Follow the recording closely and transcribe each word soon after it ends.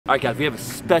All right, guys, we have a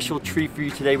special treat for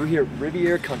you today. We're here at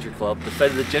Riviera Country Club, the site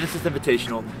of the Genesis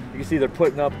Invitational. You can see they're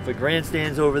putting up the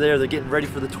grandstands over there. They're getting ready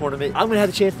for the tournament. I'm gonna have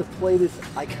a chance to play this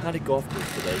iconic golf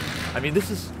course today. I mean,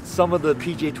 this is some of the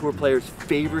PGA Tour players'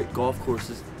 favorite golf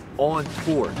courses on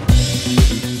tour.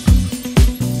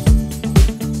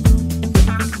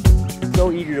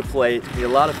 So eager to play. It's gonna be a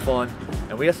lot of fun,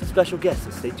 and we have some special guests, so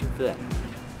stay tuned for that. All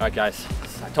right, guys,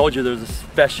 I told you there's a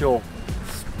special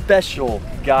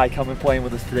guy coming playing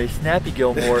with us today, Snappy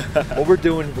Gilmore. What we're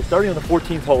doing, we're starting on the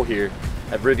 14th hole here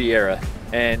at Riviera,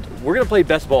 and we're gonna play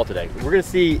best ball today. We're gonna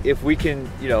see if we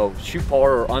can, you know, shoot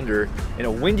par or under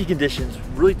in windy conditions,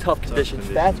 really tough conditions,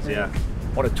 fast greens,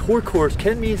 on a tour course.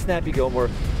 Can me and Snappy Gilmore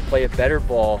play a better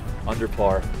ball under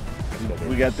par?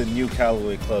 We got the new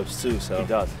Callaway clubs too, so. He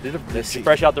does. It's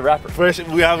fresh out the wrapper. Fresh,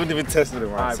 we haven't even tested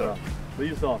them, right? All right, so. bro.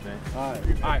 Lead us off, man. All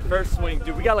right, first swing.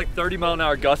 Dude, we got like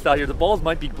 30-mile-an-hour gusts out here. The balls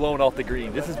might be blowing off the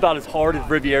green. This is about as hard as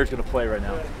Riviera's gonna play right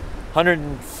now.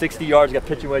 160 yards, got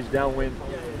pitching wedge downwind.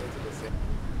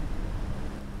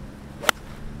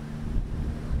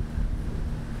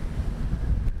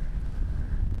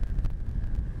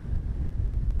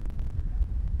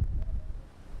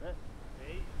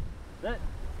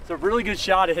 It's a really good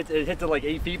shot. It hit to like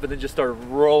 8 feet, but then just started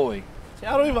rolling. See,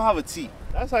 I don't even have a tee.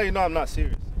 That's how you know I'm not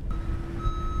serious.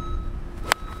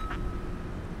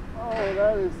 Oh,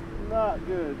 that is not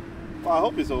good. Well, I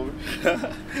hope it's over.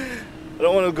 I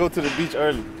don't want to go to the beach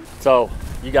early. So,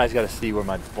 you guys got to see where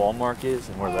my ball mark is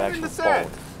and where the actual ball is.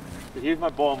 So here's my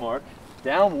ball mark,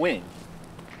 downwind,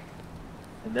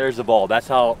 and there's the ball. That's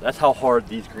how hard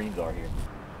these greens are here.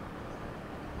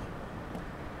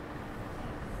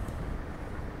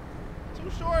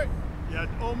 Too short. Yeah,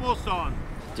 almost on.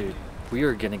 Dude, we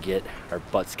are gonna get our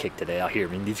butts kicked today out here.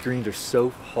 I mean, these greens are so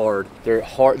hard. They're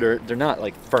hard. They're not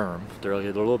like firm. They're a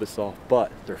little bit soft,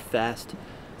 but they're fast.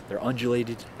 They're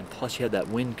undulated, and plus you have that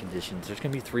wind conditions. There's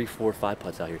gonna be 3, 4, 5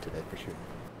 putts out here today for sure.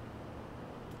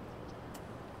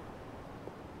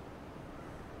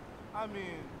 I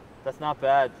mean, that's not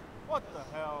bad. What the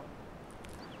hell?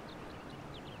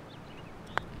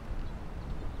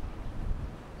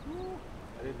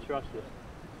 I didn't trust you.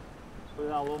 Put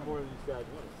it out a little more than you said.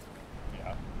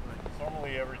 Yeah.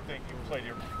 Normally everything you play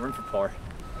your. We're in for par.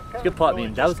 It's a good putt. I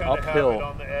mean, that was uphill,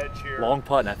 on the edge here. long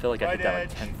putt, and I feel like I Right hit that edge,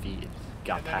 like 10 feet. And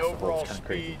got and past then the hole. overall It's kind of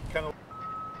crazy.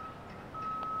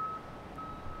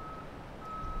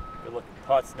 Good looking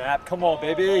putt, Snap. Come on,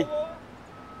 baby.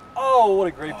 Oh, what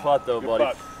a great putt, though, buddy.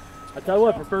 Putt. I tell you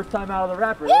what, for first time out of the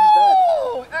wrapper, it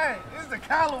Woo! Hey, this is the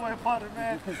Callaway putter,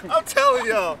 man. I'm telling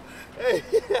y'all. Hey,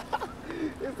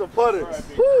 it's the putters.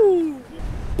 Woo!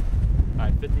 All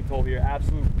right, 15th hole here,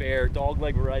 absolute bear, dog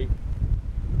leg right.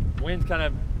 Wind's kind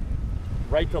of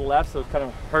right to left, so it's kind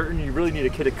of hurting. You really need to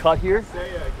hit a cut here.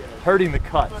 Hurting the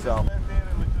cut, so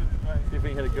see if we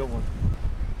can hit a good one.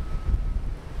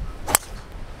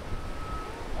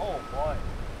 Oh boy.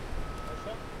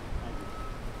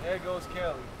 There goes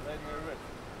Kelly.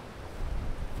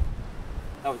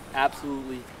 That was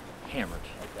absolutely hammered.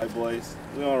 Hey boys,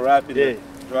 we on rapid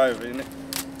drive, ain't it?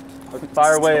 Let's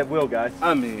fire away at will, guys.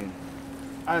 I mean,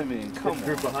 come This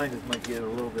group on. behind us might get a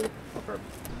little bit of purpose.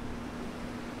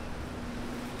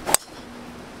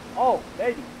 Oh,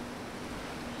 baby.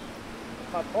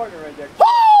 My partner right there.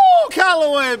 Woo!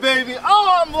 Callaway, baby.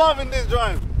 Oh, I'm loving this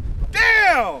drive.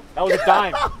 Damn! That was a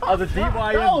dime. That was a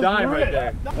DYM dime right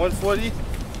there. 140?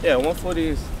 Yeah, 140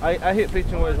 is. I hit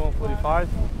pitching wedge 145.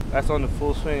 That's on the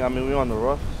full swing. I mean, we're on the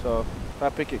rough, so if I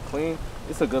pick it clean,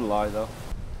 it's a good lie, though.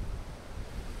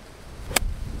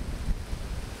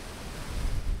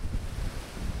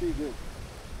 Pretty good.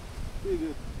 Pretty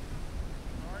good.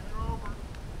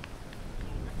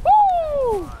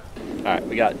 Woo! All right,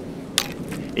 we got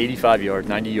 85 yards,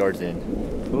 90 yards in. A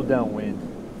little downwind.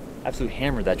 Absolutely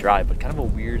hammered that drive, but kind of a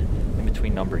weird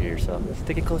in-between number here. So let's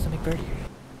take it close to McBirdie here.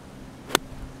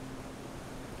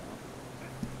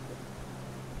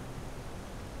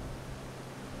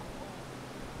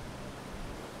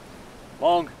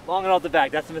 Long and off the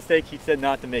back. That's a mistake he said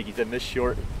not to make. He said miss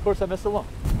short. Of course I missed it long.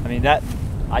 I mean,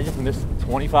 I just missed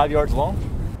 25 yards long.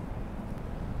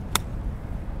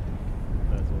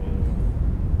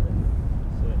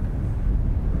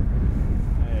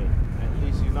 Hey, at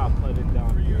least you're not putting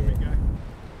down here. Got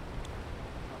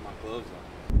my gloves on.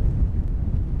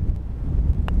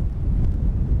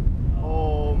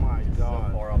 Oh my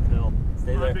God. So far uphill.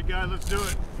 Stay there. Big guy, let's do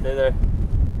it. Stay there.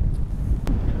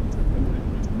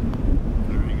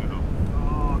 There you go.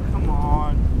 Oh, come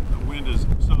on. The wind is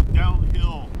so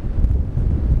downhill.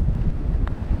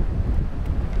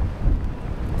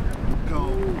 Go.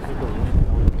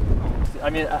 I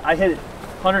mean, I hit it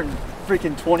 150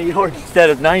 freaking 20 yards instead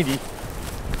of 90.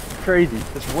 Crazy.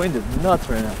 This wind is nuts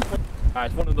right now. Alright,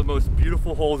 it's one of the most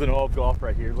beautiful holes in all of golf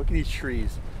right here. Look at these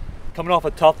trees. Coming off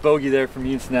a tough bogey there from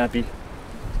me and Snappy.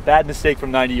 Bad mistake from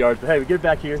 90 yards, but hey, we get it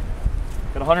back here.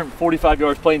 Got 145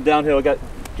 yards playing downhill, got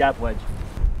gap wedge.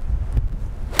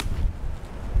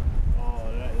 Oh,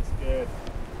 that is good.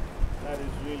 That is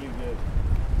really good.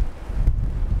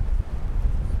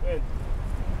 Good.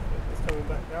 It's coming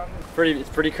back down. It's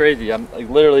pretty crazy. I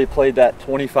literally played that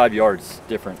 25 yards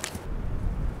different.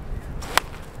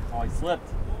 Oh, he slipped.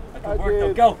 That could work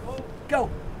though. Go! Go!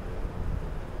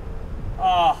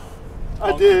 Ah.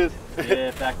 I did.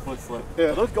 Yeah, back foot slip. Yeah.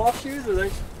 Are those golf shoes or are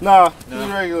they? Nah, No. these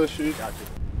regular shoes. Gotcha.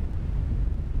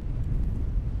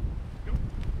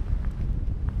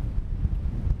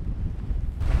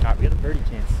 Alright, we got a birdie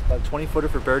chance. About a 20-footer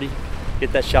for birdie.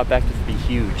 Get that shot back, this would be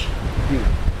huge. Huge.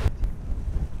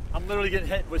 I'm literally getting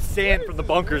hit with sand from the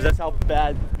bunkers. That's how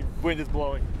bad the wind is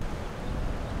blowing.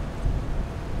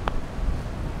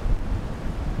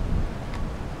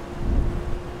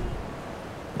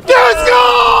 Let's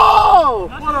go!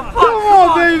 Come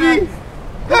on, baby!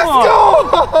 Let's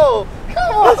go!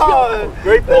 Come on!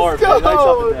 Great par, Let's go! man. Nice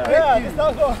up and down. Yeah, it's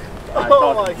not going.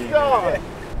 Oh my god!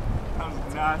 That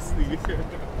was nasty.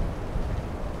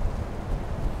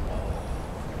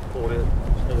 Pulled it.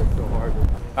 Hit it so hard.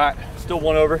 Alright, still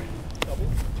one over.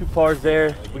 2 pars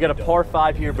there. We got a par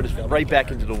 5 here, but it's right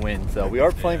back into the wind. So we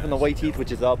are playing from the white teeth,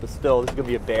 which is up, but still, this is going to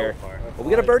be a bear. But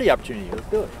we got a birdie opportunity. Let's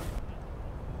do it.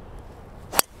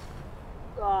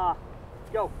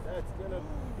 Go. That's gonna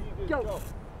be good. Go.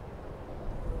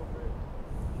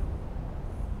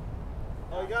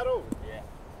 Oh, you got over? Yeah.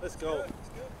 Let's go.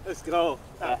 Let's go.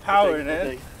 That power in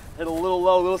it. Hit a little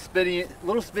low, a little spinny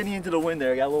into the wind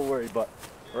there. I got a little worried, but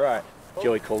we're all right.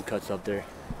 Joey cold cuts up there.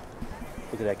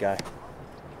 Look at that guy.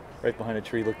 Right behind a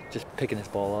tree, look, just picking his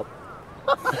ball up.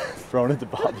 Throwing it to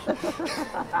Bobby.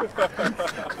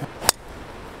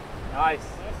 Nice.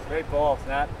 Great ball,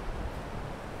 Snap.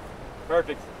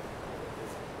 Perfect.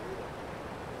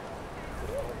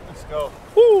 Let's go.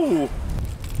 Woo!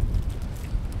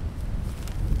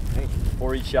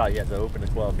 Before each shot, you have to open the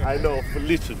club. I know, for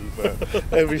literally, bro.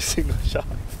 Every single shot.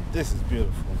 This is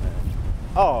beautiful, man.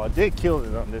 Oh, they killed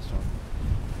it on this one.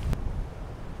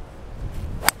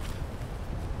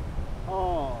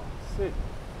 Oh, sick.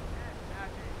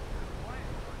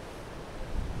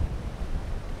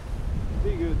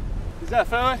 Be good. Is that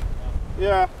fairway?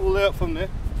 Yeah, we'll lay up from there.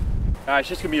 All right, it's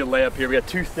just gonna be a layup here. We got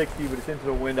 260, but it's into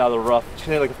the wind out of the rough. Just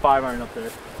gonna hit like a 5-iron up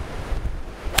there.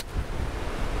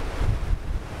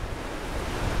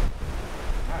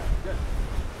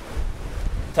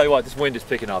 Tell you what, this wind is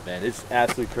picking up, man. It's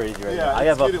absolutely crazy right now. I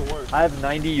have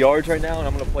 90 yards right now, and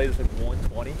I'm gonna play this at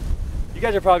 120. You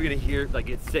guys are probably gonna hear, like,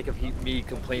 get sick of me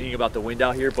complaining about the wind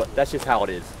out here, but that's just how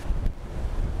it is.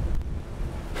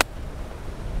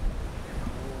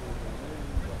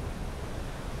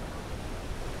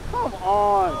 Come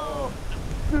on!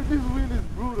 Dude, this wind is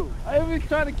brutal. I've been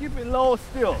trying to keep it low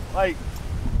still. Like,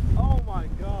 oh my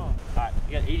god. All right,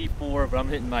 I got 84, but I'm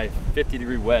hitting my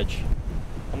 50-degree wedge.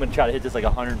 I'm gonna try to hit this like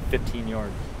 115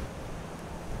 yards.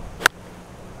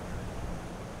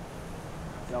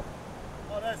 Oh,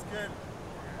 that's good.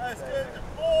 That's good.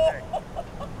 Oh!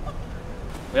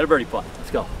 We got a birdie putt. Let's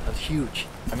go. That's huge.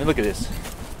 I mean, look at this.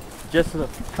 Just a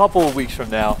couple of weeks from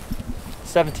now,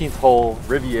 17th hole,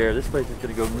 Riviera. This place is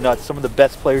gonna go nuts. Some of the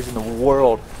best players in the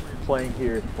world playing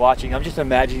here, watching. I'm just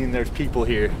imagining there's people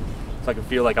here, so I can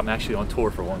feel like I'm actually on tour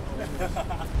for one.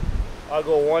 I'll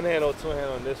go one hand or two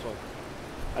hand on this one.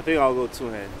 I think I'll go two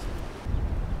hands.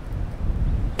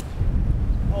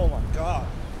 Oh my god.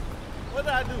 What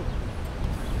did I do?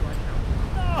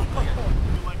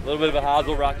 A little bit of a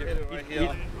hosel rocket. Right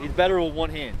He's better with one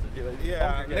hand.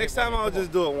 Yeah, next time I'll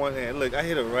just do it one hand. Look, I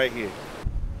hit it right here.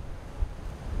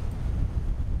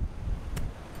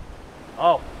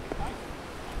 Oh.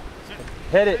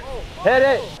 Hit it. Hit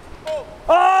it.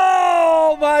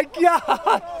 Oh my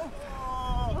god.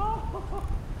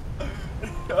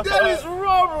 That is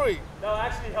robbery. No, it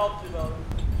actually helped you though.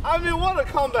 I mean, what a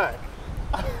comeback.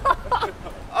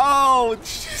 Oh, did you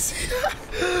see that?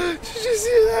 Did you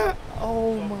see that?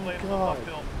 Oh my god.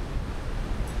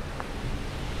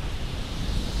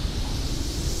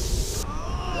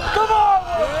 Come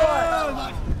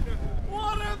on!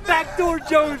 Yeah. Backdoor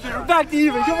Joneser. Back to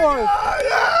even. Come on.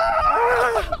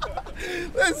 Yeah.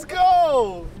 Let's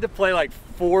go. To play like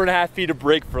 4.5 feet of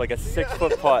break for like a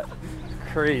 6-foot putt.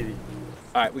 Crazy.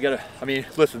 All right, we gotta, I mean,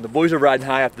 listen, the boys are riding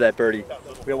high after that birdie.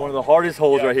 We got one of the hardest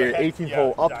holes right here, 18th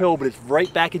hole, uphill, but it's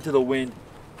right back into the wind.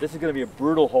 This is gonna be a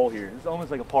brutal hole here. It's almost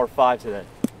like a par 5 today.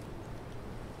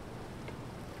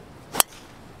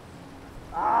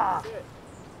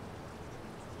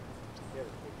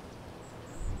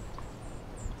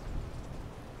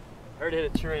 Heard it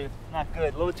hit a tree. Not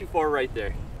good. A little too far right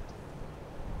there.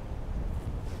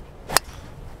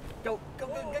 Go, go,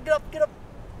 go, get up, get up.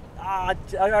 Ah,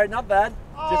 all right, not bad.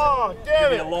 Oh, Just damn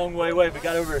took me it. a long way away, but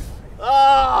got over it.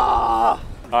 Ah!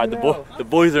 All right, the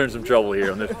boys are in some trouble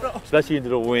here, on this, especially into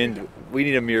the wind. We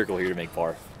need a miracle here to make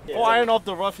par. Yeah, iron off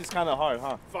the rough is kind of hard,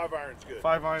 huh? 5 iron's good.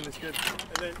 5 iron is good.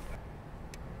 And then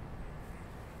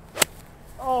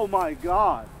Oh my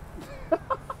God.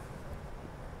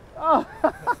 Oh,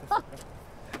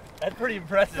 That's pretty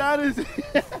impressive. that is,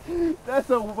 that's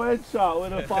a wedge shot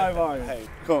with a 5 iron. Hey,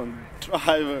 come on,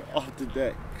 driver off the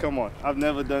deck. Come on, I've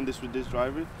never done this with this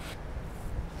driver.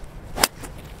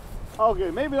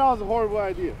 Okay, maybe that was a horrible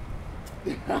idea.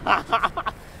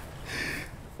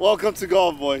 Welcome to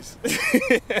golf, boys.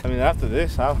 I mean, after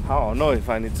this, I don't know if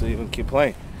I need to even keep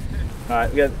playing. All right,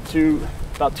 we got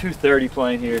about 230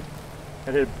 playing here.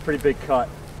 I hit a pretty big cut.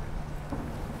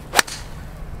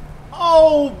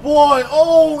 Oh boy!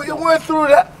 Oh, it went through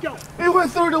that. It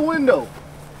went through the window,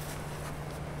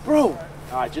 bro. All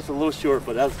right, just a little short,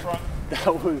 but that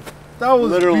was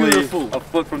Literally beautiful. A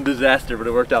foot from disaster, but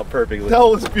it worked out perfectly. That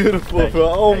was beautiful, Thank bro. you.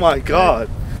 Oh Thank my you. God.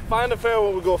 Find a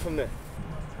fairway, we'll go from there.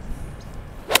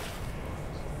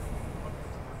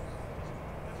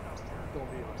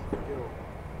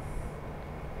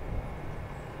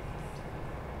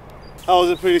 That was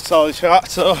a pretty solid shot,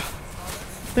 so I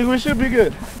think we should be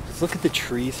good. Just look at the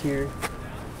trees here.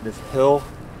 This hill.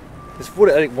 This is what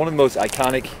I think one of the most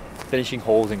iconic finishing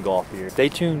holes in golf here. Stay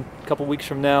tuned a couple weeks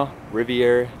from now.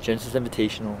 Riviera, Genesis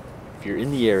Invitational. If you're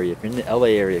in the area, if you're in the LA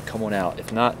area, come on out.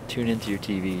 If not, tune into your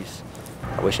TVs.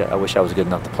 I wish I was good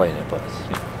enough to play in it, but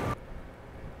you know.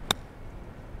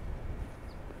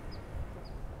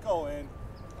 Go in.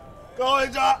 Go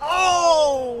in, John.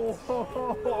 Oh!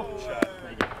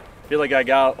 I feel like I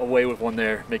got away with one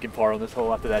there, making par on this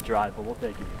hole after that drive, but we'll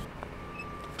take it.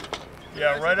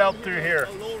 yeah, right out through here.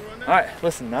 All right,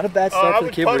 listen, not a bad start I for the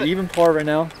would kid. putt We're it. even par right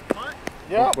now.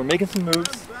 Yeah. We're making some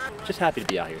moves. Just happy to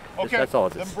be out here. Okay. That's all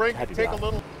it Then is. break, Happy to be take a out here.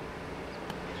 little.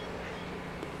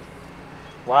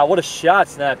 Wow, what a shot,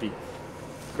 Snappy.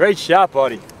 Great shot,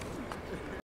 buddy.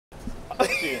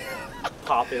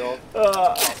 Pop it off.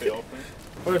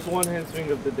 First one-hand swing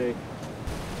of the day.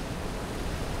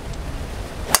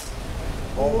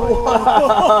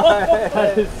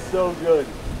 That is so good.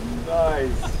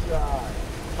 Nice shot.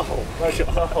 Oh my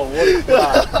God. Oh, what a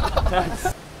shot.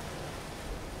 That's...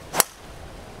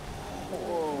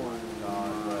 Oh my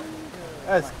God, bro.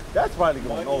 That's probably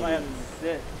going I have over. to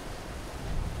sit.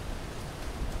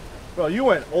 Bro, you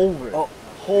went over. Oh.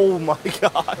 Oh my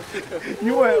God.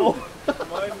 You went over.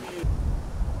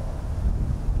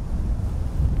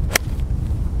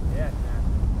 Yeah, man.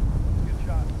 Good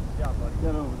shot. Yeah, buddy.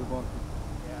 Get over the bunker.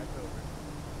 Yeah, it's over.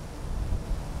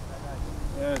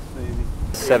 Yes, baby.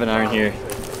 7 iron here.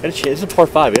 Got a chance. This is a par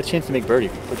 5. We got a chance to make birdie.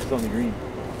 Put this on the green.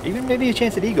 Even maybe a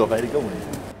chance at eagle if I had to go with it.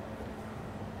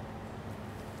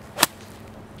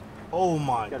 Oh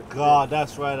my God,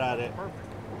 that's right at it.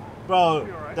 Bro,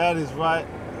 that is right.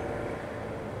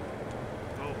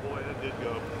 Oh boy, that did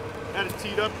go. Had it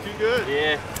teed up too good.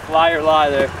 Yeah, fly or lie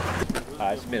there.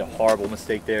 I just made a horrible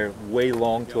mistake there. Way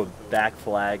long to a back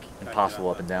flag. Impossible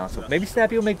up and down. So maybe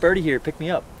Snappy will make birdie here. Pick me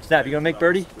up. Snap, you gonna make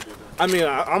birdie? I mean,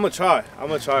 I'm gonna try. I'm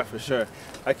gonna try for sure.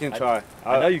 I can try.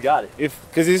 I know you got it.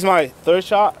 Cause this is my third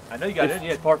shot. I know you got it. You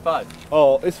had par 5.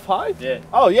 Oh, it's 5? Yeah.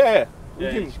 Oh yeah, yeah.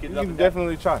 Yeah, you We just get it can, up we can and down.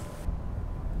 definitely try.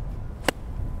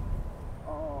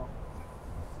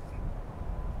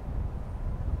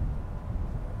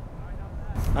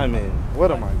 I mean,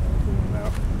 what am I gonna do now?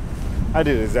 I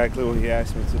did exactly what he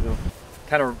asked me to do.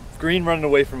 Kind of green running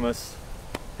away from us.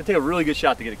 Gonna take a really good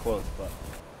shot to get it close, but.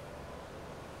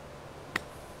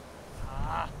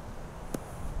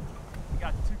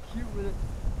 Got too cute with it.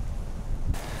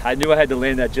 I knew I had to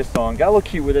land that just on. Got a little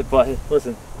cute with it, but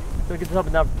listen, gonna get this up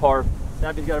and down for par.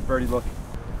 Snappy's got a birdie look.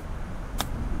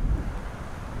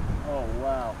 Oh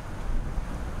wow.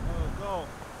 Go.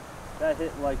 That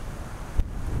hit like,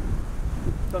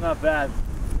 still not bad.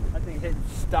 I think hit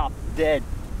stopped dead.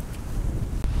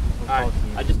 Alright,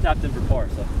 I just tapped in for par,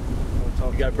 so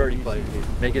we got a birdie play.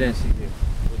 Make it in.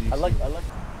 I like. Stay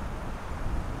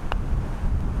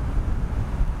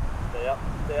up,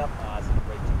 stay up. Ah, it's gonna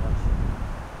break too much.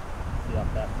 See how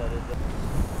fast that is.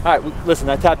 Alright, listen,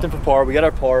 I tapped in for par. We got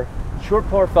our par. Short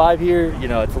par 5 here. You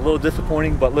know, it's a little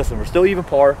disappointing, but listen, we're still even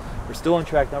par. We're still on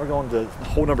track. Now we're going to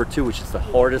hole number 2, which is the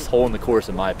hardest hole in the course,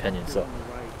 in my opinion. So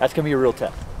that's gonna be a real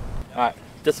test. Alright,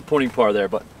 disappointing par there,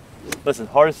 but listen,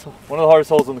 one of the hardest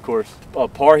holes on the course. A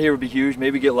par here would be huge.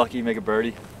 Maybe get lucky, make a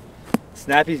birdie.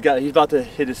 Snappy's he's about to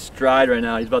hit his stride right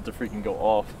now. He's about to freaking go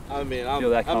off. I mean, I'm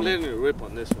letting it rip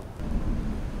on this one.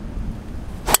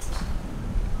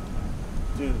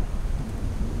 Dude.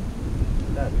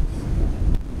 That is...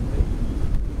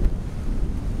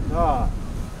 Ah,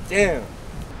 damn.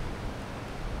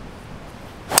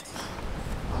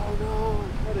 Oh no,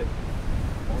 cut it.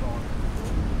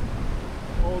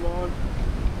 Hold on.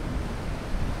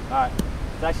 Alright,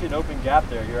 it's actually an open gap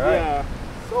there, you're right. Yeah,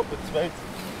 it's open space.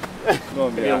 It's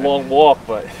going to be a long walk,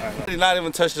 but... He's not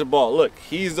even touching the ball. Look,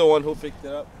 he's the one who picked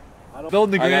it up.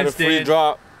 Building the I got a grandstand. free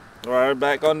drop. Right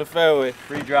back on the fairway.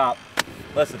 Free drop.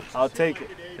 Listen, I'll take it.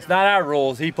 it's not our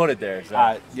rules. He put it there. So.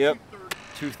 Alright, yep.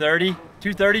 230?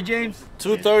 230, James?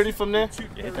 230 from there?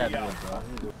 You hit that middle, bro.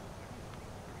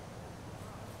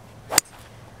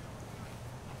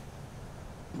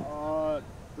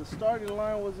 The starting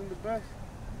line wasn't the best,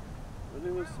 but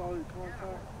it was solid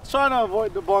contact. Trying to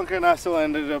avoid the bunker and I still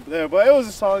ended up there, but it was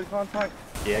a solid contact.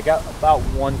 Yeah, I got about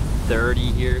 130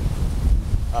 here.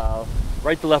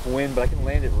 Right to left wind, but I can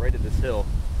land it right at this hill.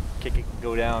 Kick it,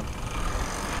 go down.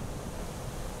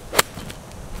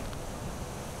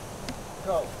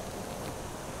 Go.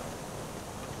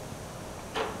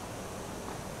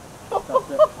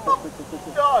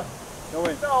 God. Go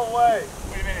in. No way.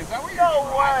 Wait a minute, is that what you're No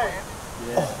doing? way.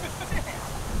 Yeah.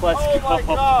 Let's Oh go. my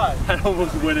God. That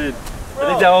almost went in. Bro. I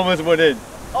think that almost went in.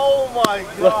 Oh my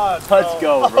God. Let's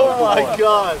go, bro. Oh my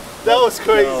God. That was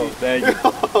crazy. Oh, thank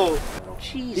you.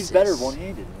 Jesus. He's better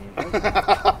one-handed than me.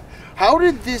 How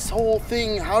did this whole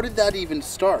thing, how did that even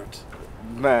start?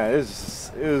 Man, it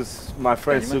was my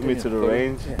friends took me to the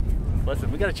range.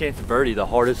 Listen, we got a chance to birdie the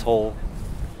hardest hole,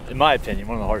 in my opinion,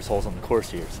 one of the hardest holes on the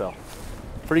course here. So,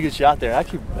 pretty good shot there.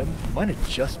 Actually, I might have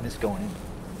just missed going in.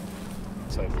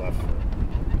 Side left.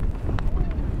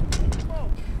 Let's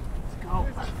go.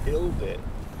 Killed it.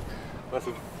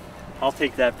 Listen, I'll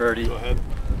take that birdie. Go ahead.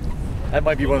 That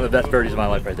might be one of the best birdies of my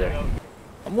life right there.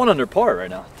 I'm 1 under par right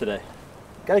now today.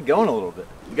 Got it going a little bit.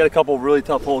 We got a couple really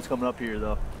tough holes coming up here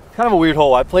though. Kind of a weird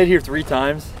hole. I played here 3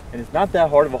 times and it's not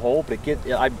that hard of a hole, but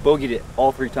I bogeyed it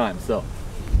all 3 times. So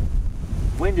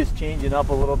wind is changing up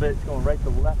a little bit. It's going right to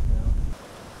left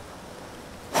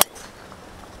now.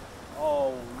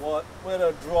 Oh, what? With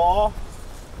a draw?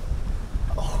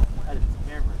 Oh, that is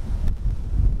hammered.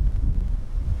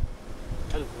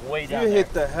 That is way down You there.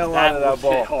 hit the hell out of that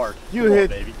ball. Hit hard. You Come on, hit,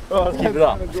 baby. Oh, Let's keep it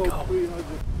up. Let's go go. 300.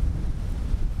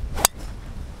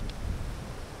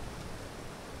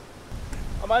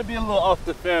 I might be a little off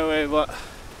the fairway, but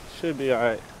should be all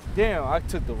right. Damn, I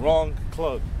took the wrong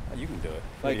club. You can do it.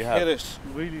 Like, hit it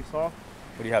really soft.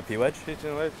 What do you have, P-wedge?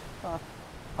 Pitching wedge.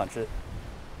 Punch it.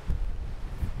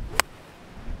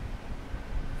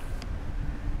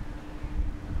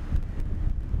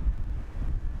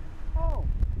 Oh,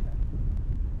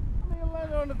 I mean, I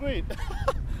landed on the green.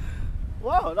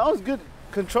 Wow, that was good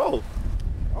control.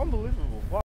 Unbelievable.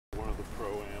 Wow. One of the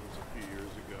pro-ams a few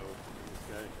years ago.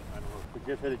 Okay, I don't know. We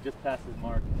just hit it just past his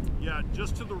mark. Yeah,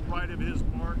 just to the right of his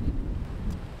mark.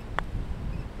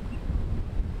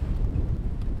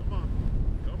 Come on,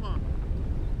 come on,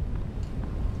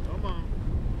 come on.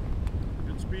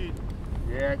 Good speed.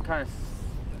 Yeah, it kind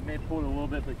of may have pulled a little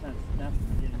bit, but it kind of snapped at the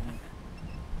beginning.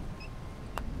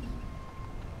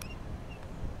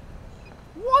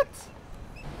 What?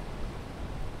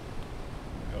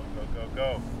 Go, go, go,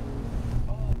 go.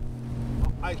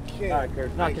 I can't. All right,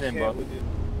 Kurt, knock it in, bro. with it.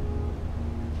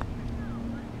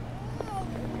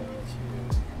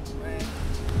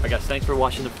 Alright guys, thanks for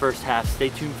watching the first half. Stay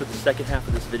tuned for the second half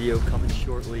of this video coming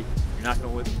shortly. You're not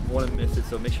going to want to miss it,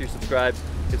 so make sure you subscribe,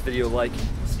 give this video a like.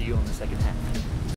 See you on the second half.